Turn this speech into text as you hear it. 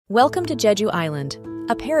Welcome to Jeju Island,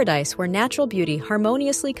 a paradise where natural beauty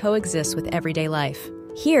harmoniously coexists with everyday life.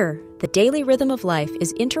 Here, the daily rhythm of life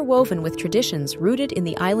is interwoven with traditions rooted in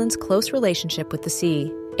the island's close relationship with the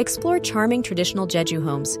sea. Explore charming traditional Jeju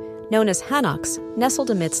homes, known as hanoks, nestled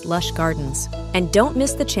amidst lush gardens. And don't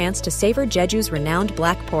miss the chance to savor Jeju's renowned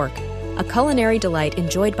black pork, a culinary delight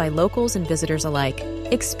enjoyed by locals and visitors alike.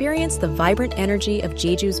 Experience the vibrant energy of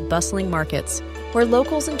Jeju's bustling markets, where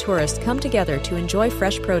locals and tourists come together to enjoy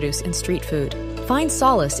fresh produce and street food. Find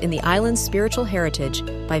solace in the island's spiritual heritage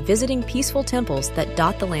by visiting peaceful temples that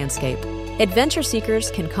dot the landscape. Adventure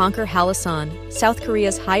seekers can conquer Hallasan, South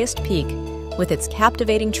Korea's highest peak, with its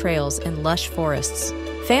captivating trails and lush forests.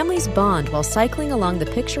 Families bond while cycling along the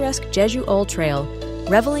picturesque Jeju Ol Trail,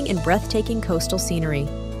 reveling in breathtaking coastal scenery.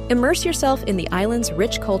 Immerse yourself in the island's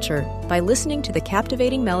rich culture by listening to the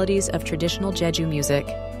captivating melodies of traditional Jeju music.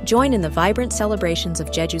 Join in the vibrant celebrations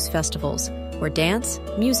of Jeju's festivals, where dance,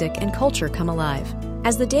 music, and culture come alive.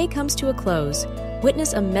 As the day comes to a close,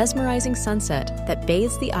 witness a mesmerizing sunset that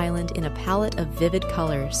bathes the island in a palette of vivid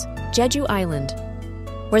colors. Jeju Island,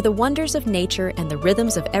 where the wonders of nature and the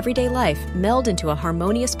rhythms of everyday life meld into a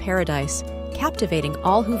harmonious paradise, captivating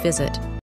all who visit.